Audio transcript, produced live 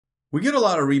We get a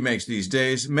lot of remakes these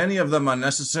days, many of them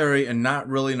unnecessary and not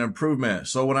really an improvement.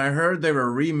 So when I heard they were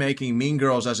remaking Mean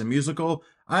Girls as a musical,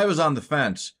 I was on the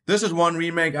fence. This is one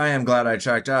remake I am glad I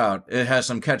checked out. It has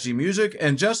some catchy music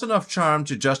and just enough charm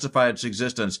to justify its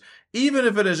existence, even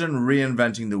if it isn't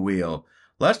reinventing the wheel.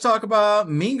 Let's talk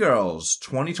about Mean Girls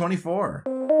 2024.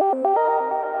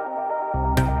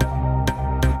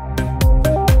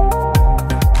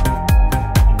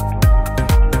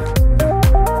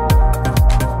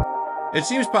 It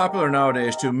seems popular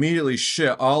nowadays to immediately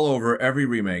shit all over every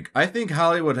remake. I think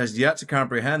Hollywood has yet to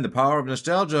comprehend the power of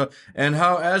nostalgia and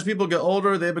how as people get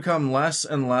older, they become less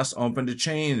and less open to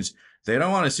change. They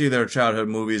don't want to see their childhood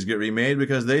movies get remade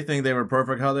because they think they were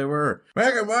perfect how they were.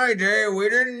 Back in my day, we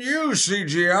didn't use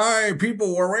CGI.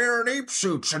 People were wearing ape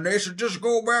suits and they should just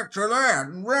go back to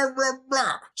that. Blah, blah,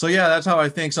 blah. So yeah, that's how I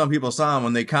think some people saw them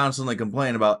when they constantly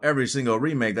complain about every single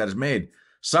remake that is made.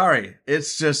 Sorry,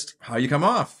 it's just how you come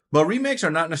off. But remakes are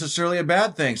not necessarily a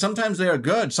bad thing. Sometimes they are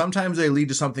good. Sometimes they lead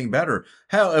to something better.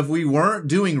 Hell, if we weren't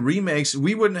doing remakes,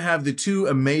 we wouldn't have the two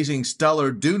amazing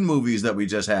stellar Dune movies that we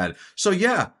just had. So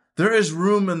yeah, there is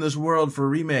room in this world for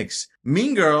remakes.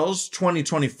 Mean Girls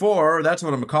 2024, that's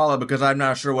what I'm gonna call it because I'm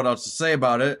not sure what else to say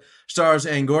about it, stars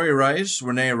Angourie,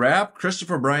 Reneé, Rapp,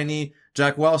 Christopher Briney,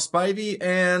 Jaquel, Spivey,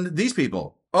 and these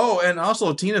people. Oh, and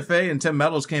also Tina Fey and Tim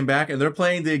Meadows came back and they're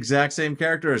playing the exact same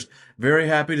characters. Very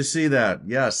happy to see that.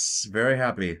 Yes, very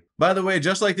happy. By the way,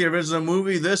 just like the original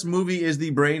movie, this movie is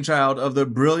the brainchild of the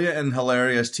brilliant and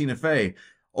hilarious Tina Fey,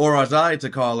 or as I like to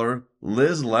call her,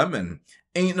 Liz Lemon.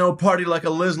 Ain't no party like a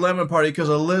Liz Lemon party because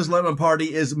a Liz Lemon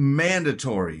party is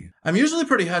mandatory. I'm usually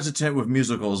pretty hesitant with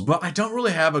musicals, but I don't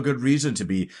really have a good reason to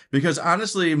be because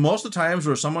honestly, most of the times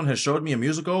where someone has showed me a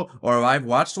musical or I've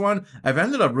watched one, I've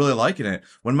ended up really liking it.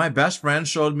 When my best friend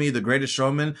showed me The Greatest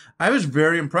Showman, I was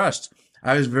very impressed.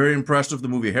 I was very impressed with the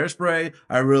movie Hairspray.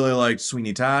 I really liked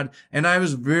Sweeney Todd. And I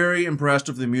was very impressed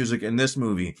with the music in this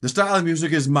movie. The style of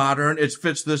music is modern. It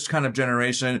fits this kind of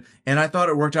generation. And I thought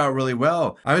it worked out really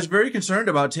well. I was very concerned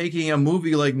about taking a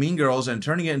movie like Mean Girls and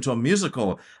turning it into a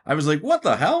musical. I was like, what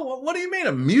the hell? What do you mean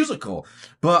a musical?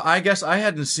 But I guess I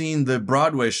hadn't seen the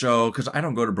Broadway show because I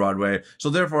don't go to Broadway. So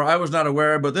therefore I was not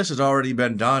aware, but this has already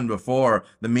been done before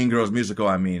the Mean Girls musical,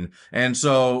 I mean. And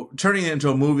so turning it into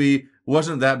a movie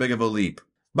wasn't that big of a leap.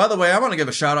 By the way, I want to give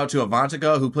a shout out to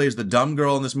Avantika, who plays the dumb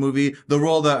girl in this movie, the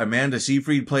role that Amanda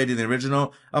Seyfried played in the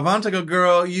original. Avantika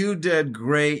girl, you did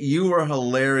great. You were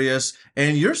hilarious.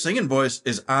 And your singing voice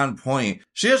is on point.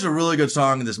 She has a really good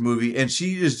song in this movie, and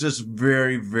she is just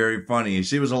very, very funny.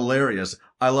 She was hilarious.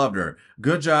 I loved her.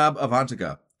 Good job,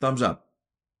 Avantika. Thumbs up.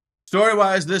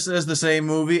 Story-wise, this is the same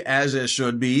movie as it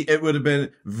should be. It would have been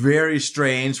very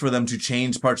strange for them to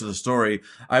change parts of the story.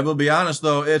 I will be honest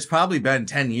though, it's probably been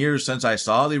 10 years since I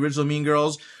saw the original Mean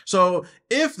Girls. So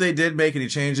if they did make any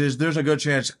changes, there's a good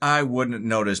chance I wouldn't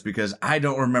notice because I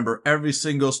don't remember every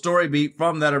single story beat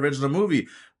from that original movie.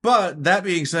 But that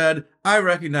being said, I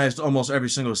recognized almost every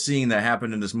single scene that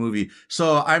happened in this movie.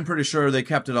 So I'm pretty sure they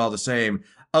kept it all the same,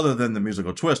 other than the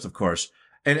musical twist, of course.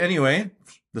 And anyway,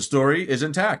 the story is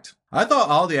intact. I thought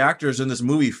all the actors in this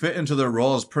movie fit into their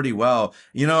roles pretty well,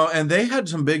 you know, and they had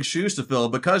some big shoes to fill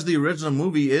because the original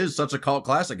movie is such a cult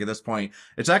classic at this point.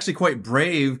 It's actually quite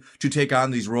brave to take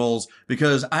on these roles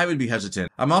because I would be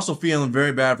hesitant. I'm also feeling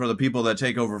very bad for the people that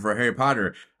take over for Harry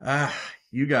Potter.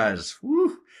 You guys,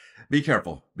 whew, be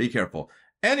careful, be careful.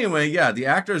 Anyway, yeah, the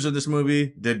actors in this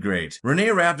movie did great.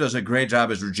 Reneé Rapp does a great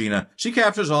job as Regina. She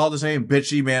captures all the same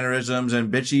bitchy mannerisms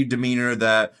and bitchy demeanor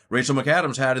that Rachel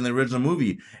McAdams had in the original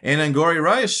movie. And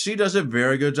Angourie, she does a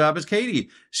very good job as Cady.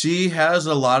 She has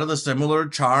a lot of the similar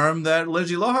charm that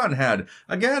Lindsay Lohan had.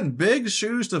 Again, big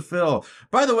shoes to fill.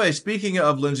 By the way, speaking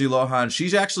of Lindsay Lohan,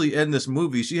 she's actually in this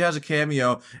movie. She has a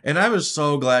cameo, and I was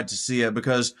so glad to see it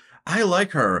because I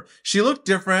like her. She looked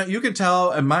different. You can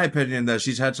tell, in my opinion, that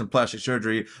she's had some plastic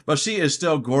surgery, but she is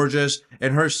still gorgeous,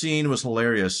 and her scene was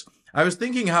hilarious. I was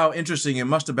thinking how interesting it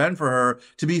must have been for her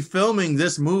to be filming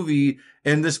this movie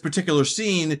in this particular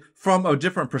scene from a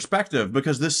different perspective,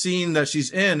 because this scene that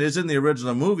she's in is in the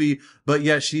original movie, but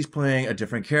yet she's playing a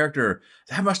different character.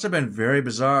 That must have been very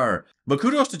bizarre. But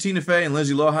kudos to Tina Fey and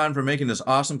Lindsay Lohan for making this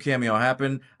awesome cameo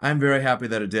happen. I'm very happy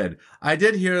that it did. I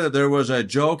did hear that there was a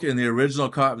joke in the original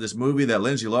cut of this movie that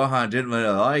Lindsay Lohan didn't really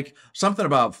like, something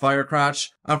about fire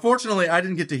crotch. Unfortunately, I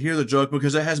didn't get to hear the joke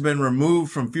because it has been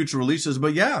removed from future releases,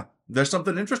 but yeah, there's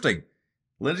something interesting.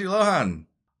 Lindsay Lohan.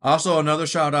 Also, another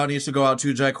shout out needs to go out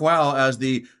to Jaquel as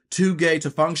the too gay to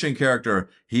function character.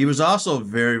 He was also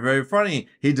very, very funny.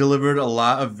 He delivered a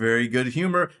lot of very good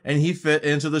humor, and he fit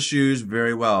into the shoes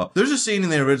very well. There's a scene in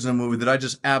the original movie that I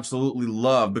just absolutely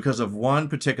love because of one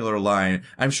particular line.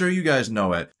 I'm sure you guys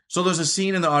know it. So there's a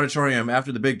scene in the auditorium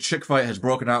after the big chick fight has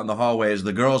broken out in the hallways.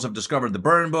 The girls have discovered the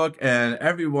burn book and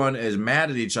everyone is mad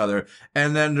at each other.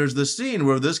 And then there's the scene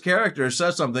where this character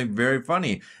says something very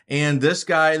funny. And this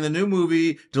guy in the new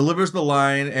movie delivers the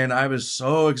line, and I was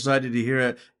so excited to hear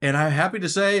it. And I'm happy to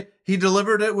say he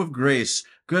delivered it with grace.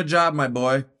 Good job, my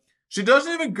boy. She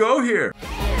doesn't even go here.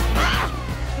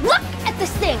 Look at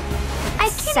this thing. I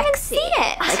can't even see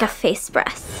it. Like a face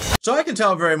breast. So I can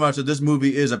tell very much that this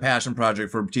movie is a passion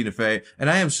project for Tina Fey,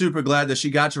 and I am super glad that she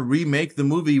got to remake the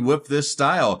movie with this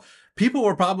style. People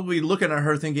were probably looking at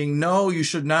her thinking, no, you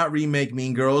should not remake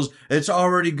Mean Girls. It's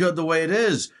already good the way it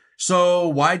is. So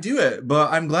why do it?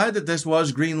 But I'm glad that this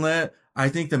was greenlit. I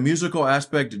think the musical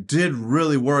aspect did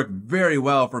really work very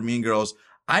well for Mean Girls.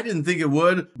 I didn't think it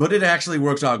would, but it actually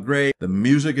works out great. The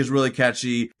music is really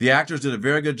catchy. The actors did a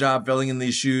very good job filling in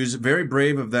these shoes. Very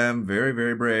brave of them. Very,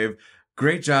 very brave.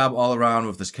 Great job all around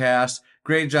with this cast.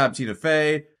 Great job, Tina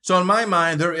Fey. So in my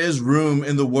mind, there is room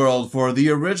in the world for the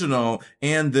original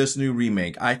and this new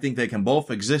remake. I think they can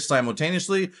both exist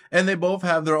simultaneously, and they both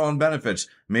have their own benefits.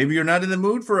 Maybe you're not in the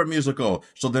mood for a musical,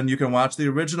 so then you can watch the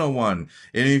original one.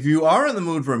 And if you are in the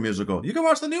mood for a musical, you can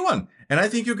watch the new one. And I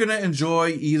think you're going to enjoy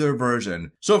either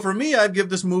version. So for me, I'd give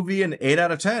this movie an 8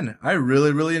 out of 10. I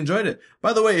really, really enjoyed it.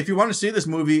 By the way, if you want to see this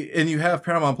movie and you have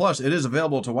Paramount Plus, it is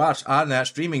available to watch on that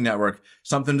streaming network.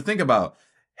 Something to think about.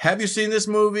 Have you seen this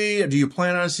movie? Do you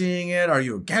plan on seeing it? Are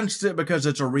you against it because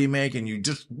it's a remake and you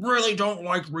just really don't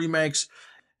like remakes?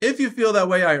 If you feel that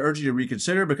way, I urge you to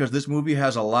reconsider because this movie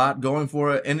has a lot going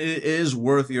for it and it is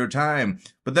worth your time.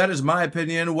 But that is my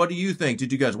opinion. What do you think?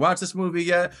 Did you guys watch this movie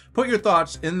yet? Put your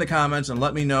thoughts in the comments and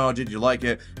let me know. Did you like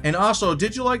it? And also,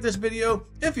 did you like this video?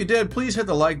 If you did, please hit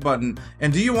the like button.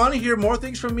 And do you want to hear more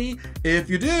things from me? If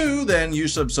you do, then you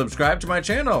should subscribe to my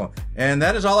channel. And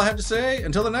that is all I have to say.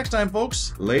 Until the next time,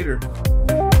 folks. Later.